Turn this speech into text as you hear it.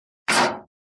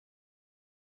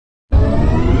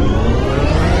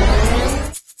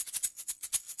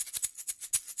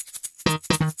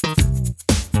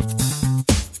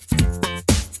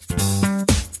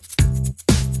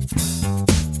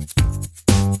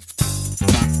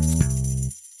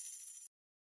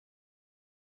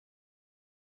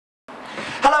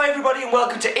everybody and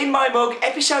welcome to In My Mug,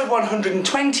 episode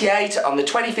 128 on the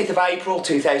 25th of April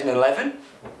 2011.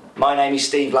 My name is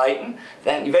Steve Layton.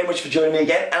 Thank you very much for joining me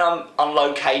again, and I'm on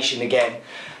location again.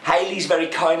 Hayley's very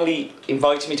kindly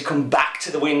invited me to come back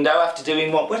to the window after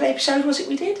doing what episode was it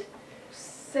we did?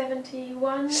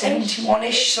 71-ish.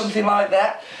 71-ish, something like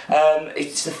that.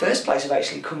 It's the first place I've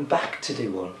actually come back to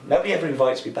do one. Nobody ever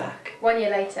invites me back. 1 year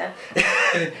later.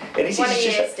 And is 1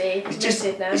 year, Steve.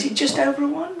 Is it just over a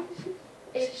one?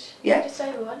 Ish. Yeah. Just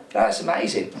over one. That's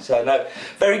amazing. So no,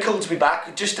 very cool to be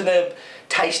back. Just done a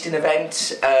tasting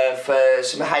event for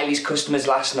some of Hayley's customers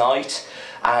last night,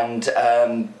 and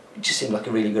it just seemed like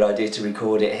a really good idea to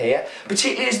record it here,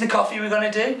 particularly as the coffee we're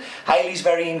going to do, Hayley's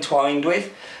very entwined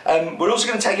with. We're also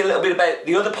going to tell you a little bit about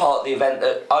the other part of the event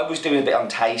that I was doing a bit on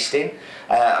tasting.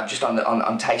 I'm just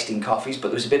on tasting coffees,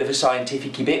 but there's a bit of a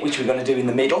scientific-y bit which we're going to do in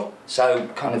the middle, so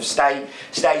kind of stay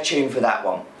tuned for that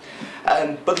one.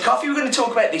 But the coffee we're going to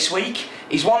talk about this week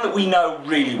is one that we know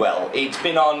really well. It's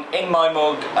been on In My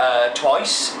Mug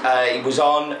twice. It was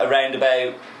on around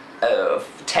about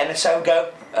 10 or so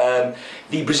ago.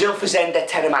 The Brazil Fazenda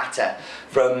Teremata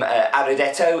from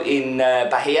Arredetto in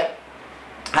Bahia,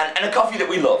 and a coffee that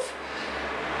we love.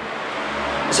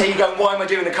 So you're going, why am I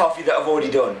doing a coffee that I've already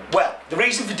done? Well, the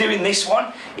reason for doing this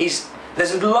one is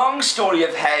there's a long story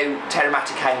of how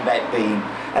Teremata came about being,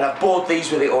 and I've bored these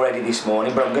with it already this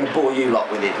morning, but I'm going to bore you lot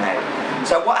with it now.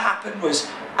 So what happened was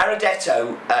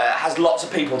Arredetto has lots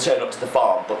of people turn up to the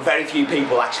farm, but very few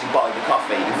people actually buy the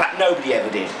coffee. In fact, nobody ever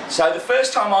did. So the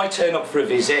first time I turn up for a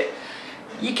visit,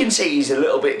 you can see he's a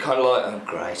little bit kind of like, oh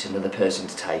great, another person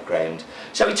to take round.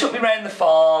 So he took me around the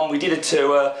farm, we did a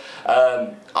tour.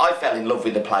 I fell in love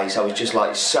with the place. I was just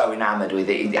like so enamoured with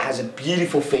it. It has a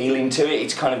beautiful feeling to it.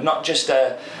 It's kind of not just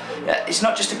it's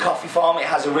not just a coffee farm, it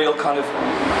has a real kind of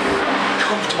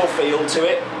comfortable feel to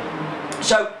it.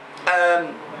 So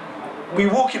we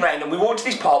were walking around and we walked to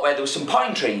this part where there were some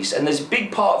pine trees, and there's a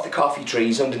big part of the coffee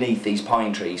trees underneath these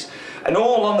pine trees, and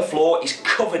all on the floor is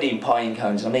covered in pine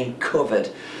cones. I mean covered.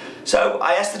 So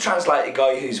I asked the translator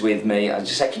guy who's with me, I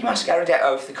just said, can you ask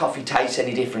Arredetto if the coffee tastes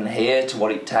any different here to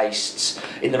what it tastes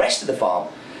in the rest of the farm?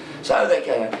 So they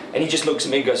go, and he just looks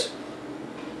at me and goes,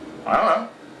 I don't know.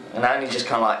 And then he's just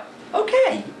kind of like,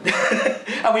 okay.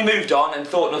 And we moved on and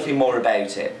thought nothing more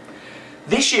about it.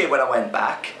 This year when I went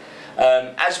back,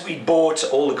 as we bought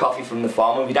all the coffee from the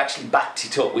farm and we'd actually backed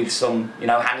it up with some, you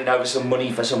know, handing over some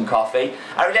money for some coffee,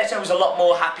 Arredetto was a lot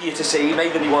more happier to see me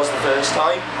than he was the first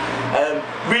time.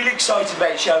 Really excited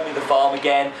about showing me the farm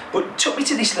again, but took me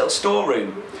to this little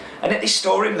storeroom. And at this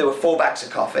storeroom there were 4 bags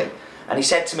of coffee. And he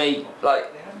said to me, like,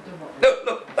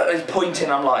 look, and he's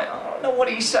pointing, I'm like, I don't know what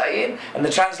he's saying. And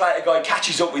the translator guy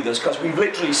catches up with us because we've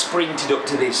literally sprinted up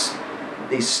to this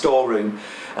storeroom.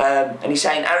 And he's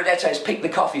saying, Arredetto has picked the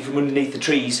coffee from underneath the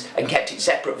trees and kept it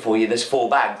separate for you. There's 4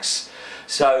 bags.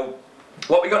 So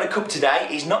what we're going to cup today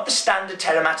is not the standard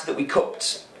Teremata that we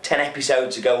cupped 10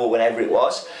 episodes ago or whatever it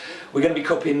was. We're going to be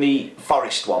cupping the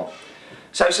forest one.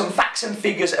 So some facts and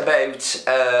figures about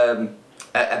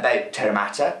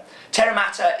Teremata.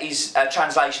 Teremata is a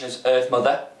translation as Earth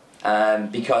Mother,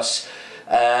 because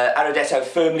Arredetto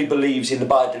firmly believes in the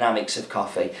biodynamics of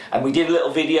coffee, and we did a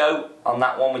little video on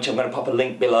that one which I'm going to pop a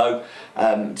link below,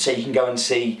 so you can go and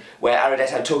see where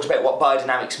Arredetto talks about what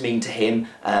biodynamics mean to him,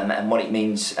 and what it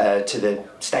means to the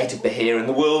state of Bahia and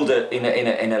the world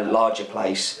in a larger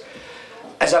place.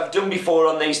 As I've done before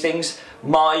on these things,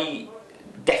 my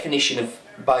definition of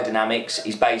biodynamics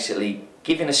is basically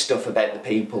giving us stuff about the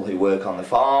people who work on the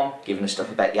farm, giving us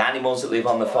stuff about the animals that live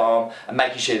on the farm, and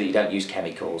making sure that you don't use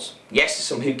chemicals. Yes, there's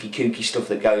some hooky-kooky stuff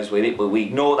that goes with it, but we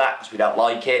ignore that because we don't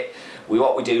like it.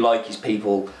 What we do like is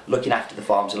people looking after the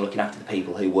farms and looking after the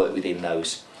people who work within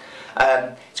those.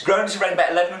 It's grown to around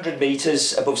about 1100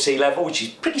 metres above sea level, which is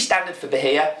pretty standard for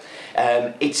Bahia.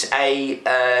 It's a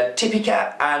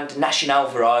Typica and Nacional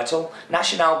varietal.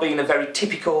 Nacional being a very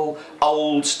typical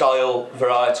old style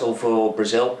varietal for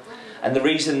Brazil. And the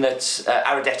reason that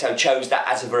Arredetto chose that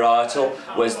as a varietal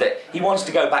was that he wants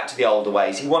to go back to the older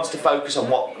ways. He wants to focus on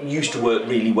what used to work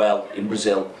really well in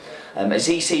Brazil. As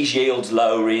he sees yields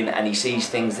lowering and he sees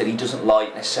things that he doesn't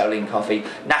like necessarily in coffee,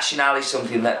 Nacional is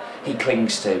something that he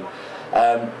clings to.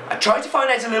 I tried to find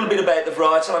out a little bit about the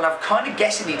varietal, and I'm kind of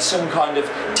guessing it's some kind of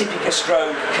Typica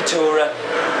stroke Caturra,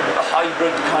 a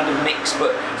hybrid kind of mix,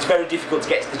 but it's very difficult to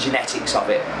get to the genetics of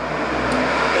it.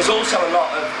 There's also a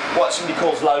lot of what somebody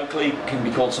calls locally can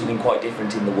be called something quite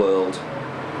different in the world.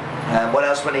 What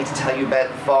else do I need to tell you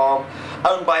about the farm?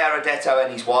 Owned by Arredetto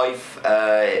and his wife.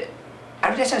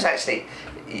 Arredetto's actually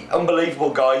an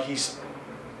unbelievable guy. He's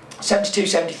 72,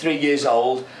 73 years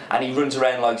old, and he runs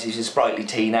around like he's a sprightly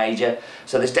teenager.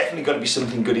 So there's definitely got to be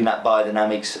something good in that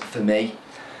biodynamics for me.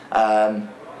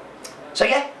 So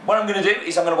yeah, what I'm going to do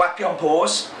is I'm going to whack you on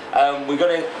pause. We're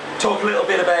going to talk a little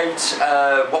bit about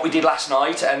what we did last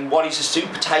night and what is a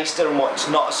super taster and what's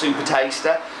not a super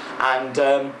taster, and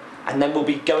then we'll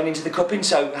be going into the cupping.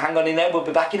 So hang on in there. We'll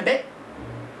be back in a bit.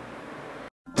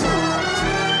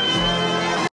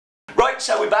 Right,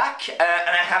 so we're back, and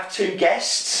I have two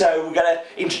guests, so we're going to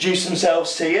introduce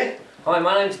themselves to you. Hi,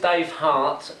 my name's Dave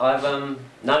Hart. I've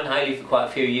known Hayley for quite a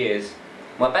few years.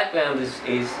 My background is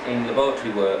in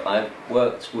laboratory work. I've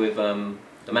worked with the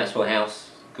Maxwell House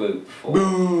group for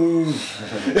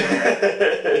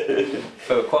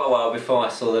quite a while before I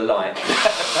saw the light.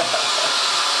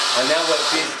 I now work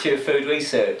at the Institute of Food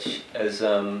Research as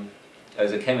a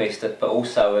chemist, but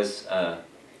also as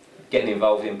getting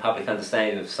involved in public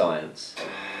understanding of science.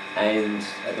 And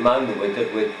at the moment we're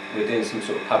doing some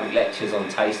sort of public lectures on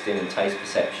tasting and taste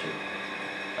perception.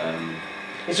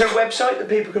 Is there a website that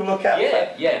people can look at?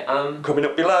 Yeah. Coming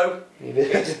up below.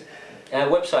 Our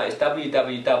website is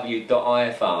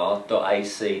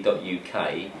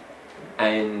www.ifr.ac.uk,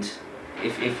 and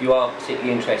if you are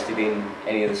particularly interested in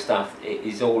any of the stuff, it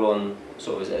is all on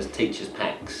sort of as teachers'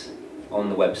 packs on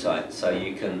the website, so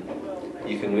you can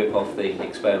rip off the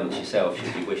experiments yourself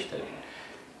should you wish to.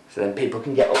 So then people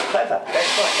can get all clever. That's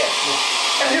right, yes.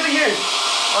 And who are you?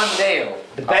 I'm Neil.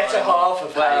 The better half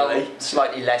of Hayley.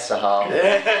 Slightly lesser half,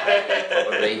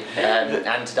 probably.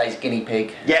 And today's guinea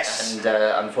pig. Yes. And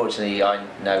unfortunately, I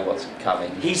know what's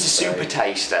coming. He's a super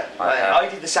taster. I I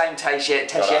did the same test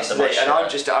yesterday, and I'm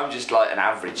just like an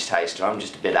average taster. I'm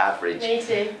just a bit average. Me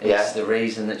too. It's Yeah. the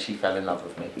reason that she fell in love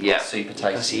with me. Yeah. Super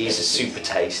Because tasty. he is a super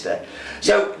taster.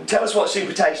 So tell us what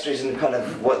super taster is and kind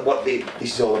of what this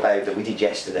is all about that we did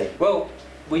yesterday. Well,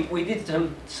 we did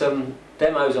some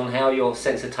demos on how your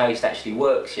sense of taste actually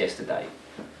works yesterday.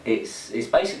 It's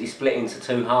basically split into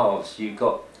two halves. You've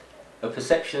got a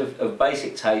perception of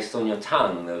basic taste on your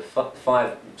tongue, of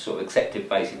five sort of accepted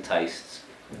basic tastes,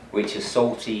 which are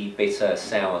salty, bitter,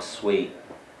 sour, sweet,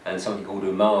 and something called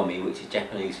umami, which is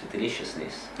Japanese for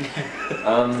deliciousness.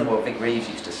 That's what Vic Reeves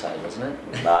used to say, wasn't it?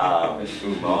 Umami.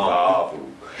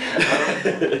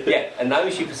 Yeah, and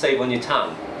those you perceive on your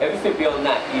tongue. Everything beyond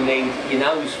that you need your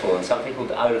nose for, and something called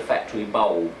the olfactory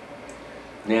bulb.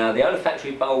 Now the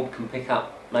olfactory bulb can pick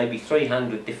up maybe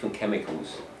 300 different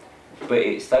chemicals, but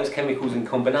it's those chemicals in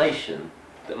combination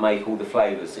that make all the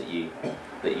flavours that you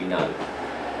know.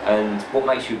 And what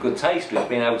makes you a good taster is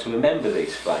being able to remember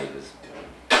these flavours.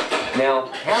 Now,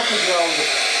 how good you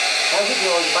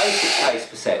are with basic taste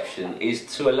perception is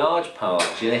to a large part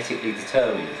genetically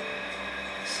determined.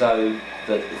 So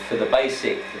that for the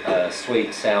basic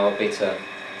sweet, sour, bitter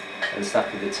and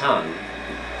stuff with the tongue,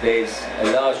 there's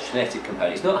a large genetic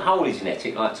component. It's not wholly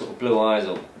genetic, like sort of blue eyes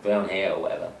or brown hair or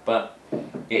whatever, but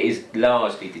it is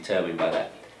largely determined by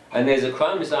that. And there's a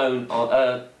chromosome,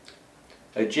 a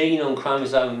gene on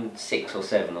chromosome 6 or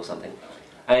 7 or something,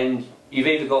 and you've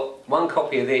either got one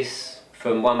copy of this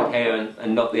from one parent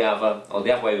and not the other, or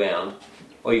the other way around,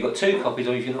 or you've got two copies,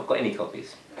 or you've not got any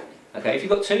copies. Okay, if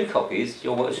you've got two copies,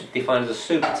 you're what's defined as a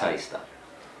super taster.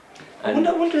 I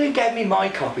wonder who gave me my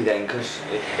copy then, because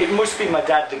it must be my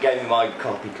dad that gave me my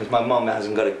copy, because my mum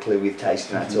hasn't got a clue with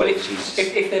tasting at all. Well,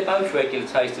 if they're both regular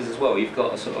tasters as well, you've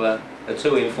got a sort of a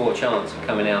 2 in 4 chance of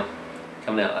coming out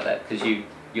like that, because you're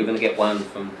going to get one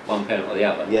from one parent or the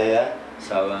other. Yeah.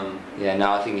 So yeah,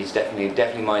 no, I think it's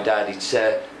definitely my dad. It's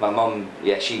my mum.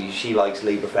 Yeah, she likes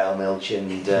Lieberfell Milch and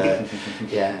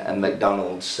yeah, and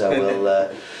McDonald's. So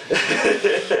we'll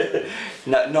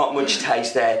not much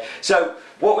taste there. So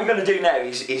what we're going to do now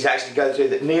is actually go through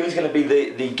that. Neil is going to be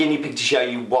the guinea pig to show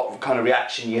you what kind of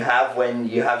reaction you have when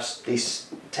you have this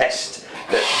test.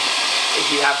 That if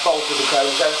you have both of the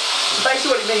chromosomes. So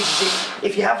basically what it means is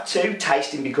if you have two,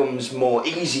 tasting becomes more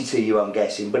easy to you, I'm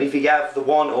guessing. But if you have the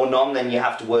one or none, then you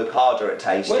have to work harder at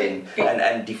tasting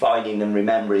and defining and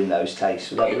remembering those tastes.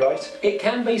 Would that be right? It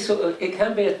can be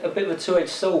a bit of a two-edged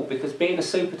sword, because being a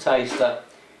super taster,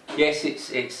 yes,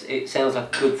 it sounds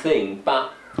like a good thing,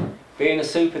 but being a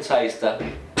super taster,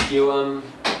 you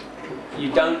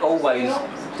don't always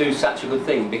do such a good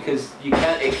thing, because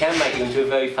it can make you into a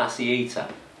very fussy eater.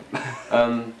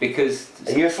 Because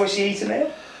are you a fussy eater now?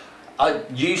 I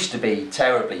used to be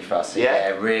terribly fussy, yeah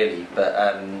really, but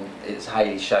it's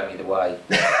Hayley's shown me the way.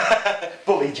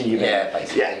 Bullied you, yeah,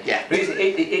 basically. Yeah. But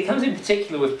it comes in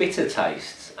particular with bitter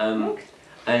tastes, and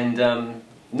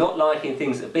not liking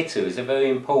things that are bitter is a very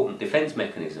important defence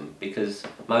mechanism, because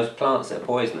most plants that are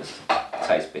poisonous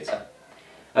taste bitter.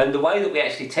 And the way that we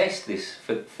actually test this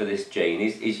for this gene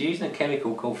is using a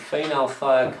chemical called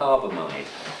phenylthiocarbamide.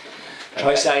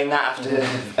 Try saying that after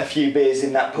a few beers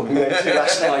in that pub we went to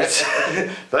last night.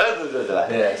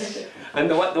 Yes. And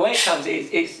the way it comes,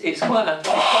 it's quite a...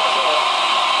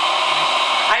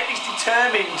 Amy's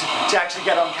determined to actually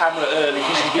get on camera early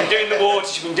because she's been doing the water,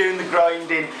 she's been doing the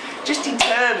grinding, just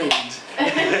determined.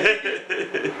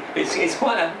 It's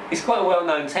quite a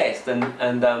well-known test, and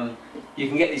you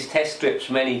can get these test strips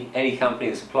from any company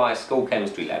that supplies school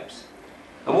chemistry labs.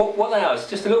 And what they are is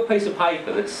just a little piece of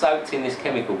paper that's soaked in this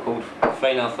chemical called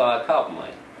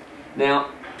phenylthiocarbamide.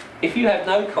 Now, if you have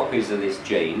no copies of this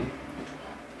gene,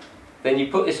 then you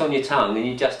put this on your tongue and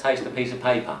you just taste a piece of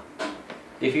paper.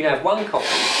 If you have one copy,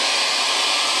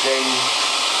 then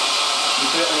you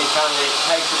put it on your tongue and it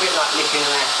tastes a bit like licking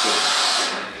an aspirin.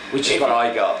 Which is what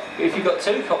I got. If you've got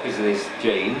 2 copies of this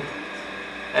gene,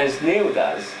 as Neil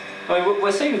does, I mean,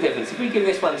 we'll see the difference. If we give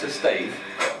this one to Steve,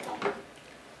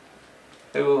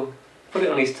 who will put it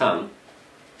on his tongue.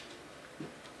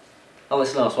 Oh,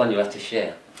 this last one you have to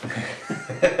share.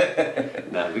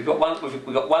 No, we've got one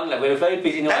left. We're a very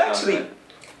busy night. Actually,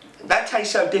 that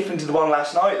tastes so different to the one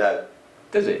last night, though.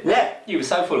 Does it? Yeah. You were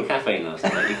so full of caffeine last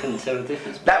night, you couldn't tell the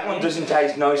difference. That one doesn't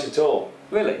taste nice at all.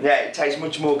 Really? Yeah, it tastes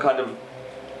much more kind of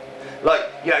like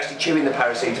you're actually chewing the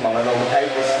paracetamol and all the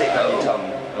powder sticking on your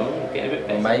tongue. Oh, getting a bit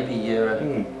better. Maybe you're...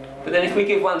 But then if we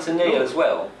give one to Neil as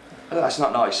well... Oh, that's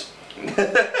not nice.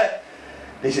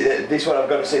 This one I've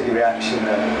got to see the reaction.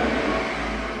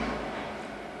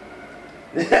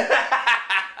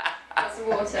 That's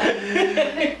water.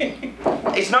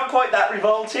 It's not quite that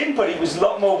revolting, but it was a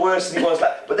lot more worse than it was.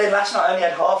 But then last night I only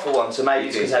had half of one, so maybe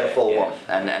it's because I had a full one.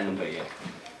 And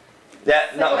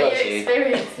yeah, So not what are good. you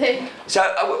experiencing? So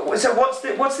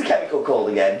what's the chemical called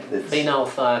again?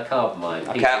 Phenylthiocarbamide.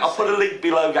 Okay, I'll put a link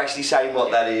below actually saying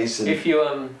what that is. And If you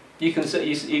you can search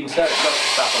lots of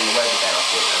stuff on the web about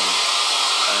it,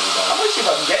 I wish if I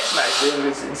can get some actually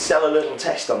and sell a little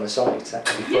test on the site. That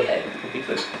could be fun. yeah, it would be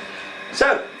good.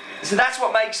 So that's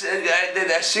what makes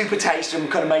a super taster and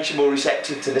kind of makes you more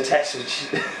receptive to the test, which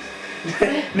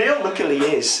Neil luckily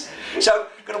is. So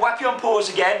I'm going to whack you on pause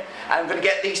again, and I'm going to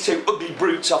get these 2 ugly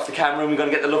brutes off the camera, and we're going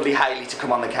to get the lovely Hayley to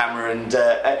come on the camera and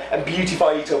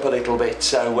beautify it up a little bit.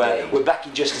 So we're back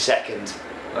in just a second.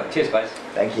 Right, cheers, guys.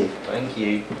 Thank you. Thank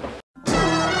you.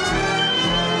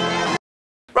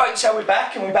 Right, so we're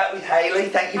back, and we're back with Hayley.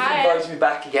 Thank you for Hiya. inviting me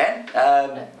back again.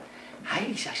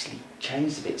 Hayley's actually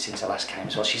changed a bit since I last came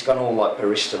as well. She's gone all like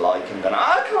barista-like and gone,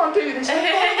 I can't do this.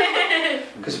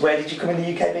 Because where did you come in the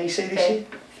UKBC this year?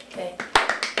 Okay.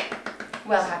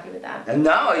 Well happy with that. And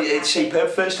no, it's superb.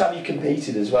 First time you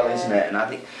competed as well, Yeah. isn't it? And I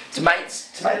think to make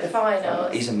The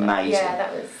finals is amazing. Yeah,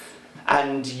 that was.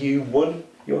 And you won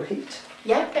your heat.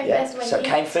 Yeah, came first when So you-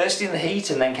 came first in the heat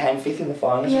and then came 5th in the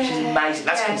finals, which is amazing.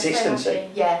 That's yeah, consistency. so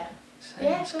happy. Yeah. So Yeah,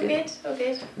 that's all good, all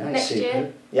good. No, Next superb.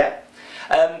 year. Yeah.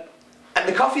 And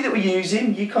the coffee that we're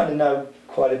using, you kind of know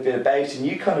quite a bit about, and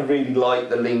you kind of really like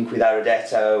the link with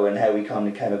Aradetto and how we kind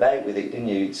of came about with it, didn't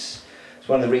you? It's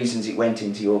one of the reasons it went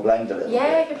into your blend a little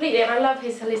Yeah, bit. completely. And I love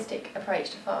his holistic approach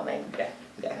to farming. Yeah,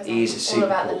 Because he is a it's super all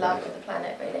about the cool love guy. of the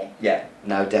planet, really. Yeah,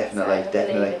 no, definitely, So I believe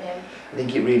definitely. in him. I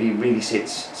think it really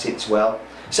sits well.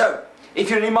 So, if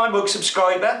you're an In My Mug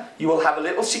subscriber, you will have a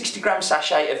little 60-gram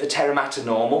sachet of the Terramata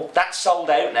Normal. That's sold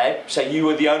out now, so you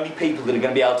are the only people that are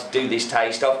going to be able to do this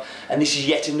taste off, and this is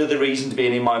yet another reason to be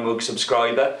an In My Mug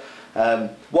subscriber.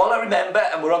 While I remember,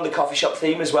 and we're on the coffee shop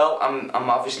theme as well, I'm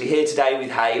obviously here today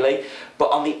with Hayley, but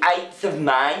on the 8th of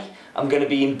May, I'm going to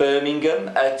be in Birmingham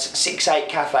at 6-8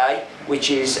 Cafe, which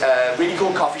is a really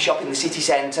cool coffee shop in the city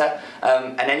centre,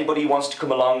 and anybody who wants to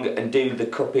come along and do the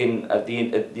cupping of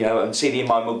the, and see the In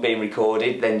My Mug being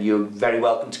recorded, then you're very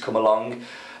welcome to come along.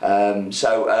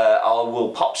 I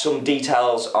will pop some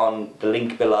details on the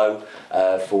link below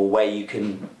for where you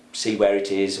can see where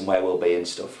it is and where we'll be and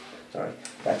stuff. Sorry,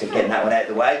 back to getting that one out of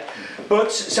the way.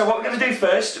 But, so what we're going to do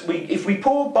first, if we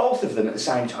pour both of them at the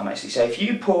same time actually, so if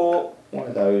you pour one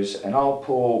of those and I'll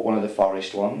pour one of the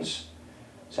Forest ones.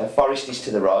 So Forest is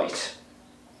to the right.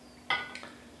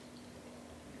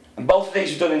 And both of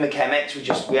these are done in the Chemex,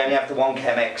 we only have the one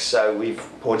Chemex, so we've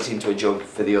poured it into a jug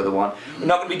for the other one. We're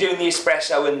not going to be doing the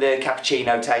espresso and the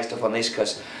cappuccino taste off on this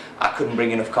because I couldn't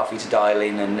bring enough coffee to dial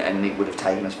in and it would have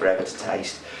taken us forever to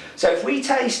taste. So if we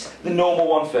taste the normal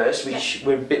one first, which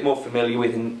we're a bit more familiar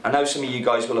with, and I know some of you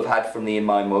guys will have had from the In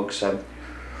My Mug, so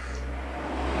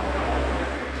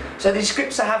the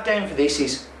scripts I have down for this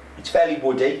is, it's fairly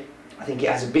woody, I think it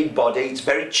has a big body, it's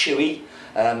very chewy,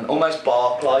 almost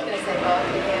bark-like. I was going to say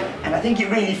barley, yeah. And I think it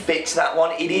really fits that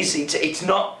one. It's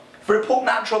not For a pulp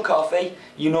natural coffee,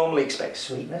 you normally expect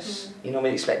sweetness. You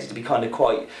normally expect it to be kind of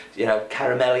quite, you know,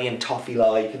 caramelly and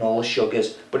toffee-like and all the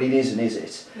sugars, but it isn't, is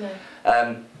it?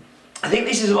 No. I think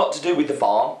this is a lot to do with the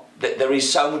farm, that there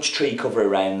is so much tree cover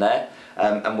around there,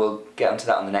 and we'll get onto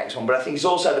that on the next one, but I think it's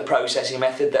also the processing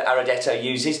method that Aradetto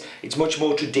uses. It's much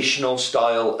more traditional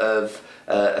style of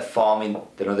farming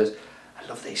than others. I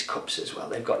love these cups as well.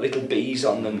 They've got little bees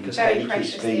on them because Very Hayley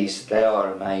keeps precious bees. They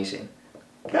are amazing.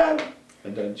 No,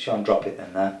 and don't try and drop it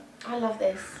then there. I love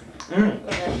this. Mm.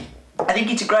 Love it. I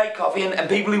think it's a great coffee, and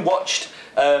people who watched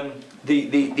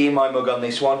the In My Mug on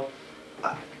this one,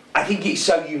 I think it's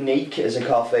so unique as a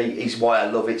coffee is why I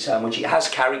love it so much. It has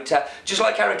character, just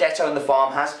like Aradetto and the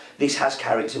farm has. This has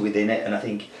character within it, and I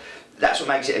think that's what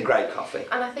makes it a great coffee.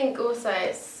 And I think also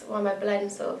it's why my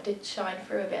blend sort of did shine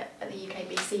through a bit at the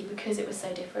UKBC because it was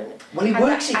so different. Well, it Had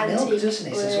works that in milk, antique doesn't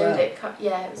it, as wood, well?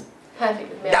 Yeah, it was perfect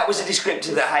with milk. That was a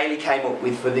descriptor that Hayley came up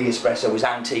with for the espresso, was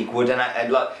antique wood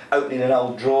and like opening an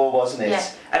old drawer, wasn't it?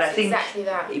 Yeah, and I think exactly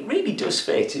that. it really does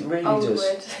fit. It really Old does.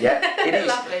 wood. Yeah, it is.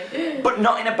 Lovely. But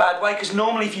not in a bad way, because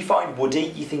normally if you find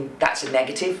woody, you think that's a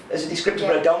negative as a descriptor,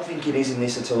 but I Yeah. don't think it is in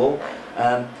this at all.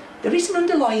 There is an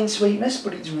underlying sweetness,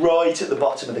 but it's right at the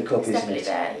bottom of the cup, It's isn't definitely it?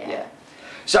 there, yeah.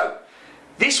 So,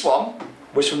 this one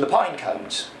was from the pine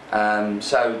cones.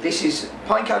 So this is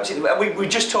pine cones. We're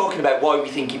just talking about why we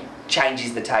think it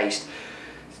changes the taste.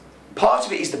 Part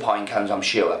of it is the pine cones, I'm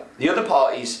sure. The other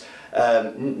part is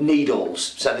needles,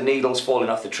 so the needles falling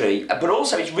off the tree. But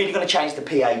also it's really going to change the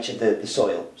pH of the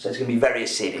soil. So it's going to be very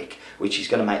acidic, which is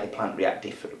going to make the plant react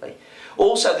differently.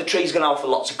 Also, the tree's going to offer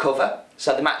lots of cover,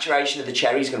 so the maturation of the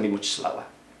cherry is going to be much slower.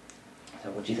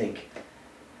 So what do you think?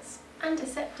 It's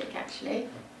antiseptic actually.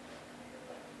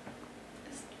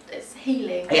 It's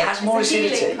healing. It has more it's a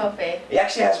acidity. healing coffee. It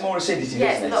actually has more acidity,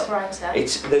 Yeah, doesn't it's a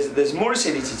lot brighter. There's more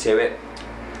acidity to it.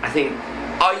 I think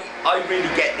I really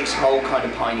get this whole kind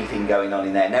of piney thing going on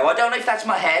in there. Now I don't know if that's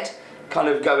my head kind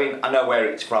of going, I know where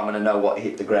it's from and I know what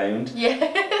hit the ground.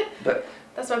 Yeah. But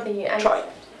that's what I'm thinking. try it.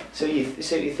 See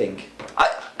what you think.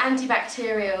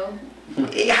 Antibacterial.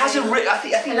 It has I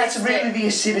think that's really the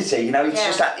acidity. You know, it's Yeah.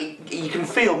 just that you can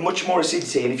feel much more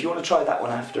acidity, and if you want to try that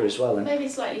one after as well, then Maybe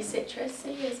slightly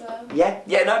citrusy as well. yeah,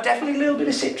 no, definitely a little bit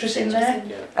of citrus in there.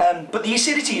 But the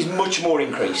acidity is much more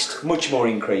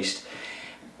increased.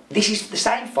 This is the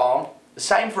same farm, the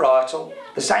same varietal,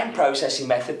 the same processing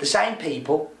method, the same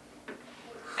people,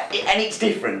 and it's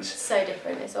different. So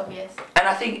different, it's obvious. And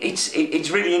I think it's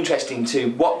really interesting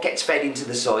too. What gets fed into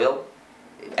the soil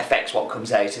affects what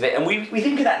comes out of it, and we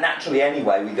think of that naturally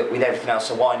anyway with everything else.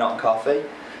 So why not coffee?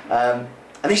 And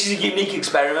this is a unique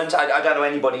experiment. I don't know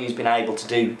anybody who's been able to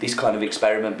do this kind of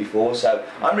experiment before, so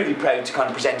I'm really proud to kind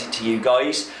of present it to you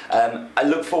guys. I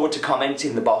look forward to commenting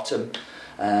in the bottom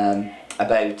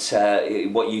about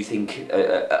what you think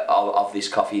of this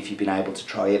coffee if you've been able to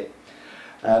try it.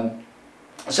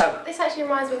 So This actually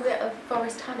reminds me a bit of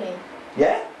forest honey.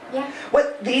 yeah. Yeah.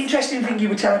 Well, the interesting thing you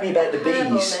were telling me about the bees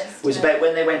Herbalness, was yeah. about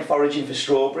when they went foraging for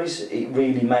strawberries, it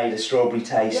really made a strawberry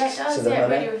taste Yeah, it does, to the yeah,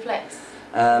 honey. it really reflects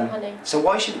the honey. So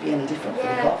why should it be any different for the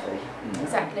Yeah. coffee?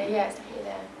 Exactly, yeah, it's definitely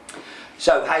there.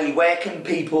 So Hayley, where can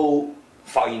people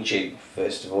find you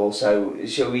first of all? So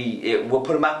shall we'll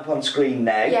put a map up on screen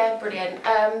now. Yeah, brilliant.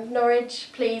 Norwich,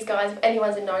 please guys, if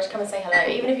anyone's in Norwich, come and say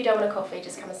hello. Even if you don't want a coffee,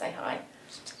 just come and say hi.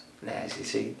 There's you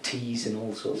see teas and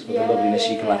all sorts of Yeah, other loveliness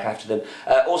you yeah, can yeah. look after them.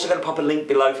 Also going to pop a link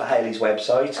below for Hayley's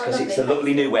website because it's a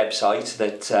lovely new website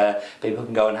that people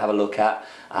can go and have a look at,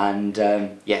 and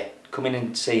yeah, come in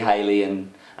and see Hayley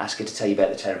and ask her to tell you about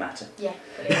the Terramata. Yeah,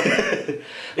 brilliant.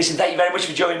 Listen, thank you very much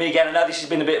for joining me again. I know this has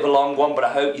been a bit of a long one, but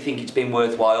I hope you think it's been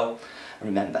worthwhile. And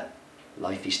remember,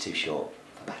 life is too short.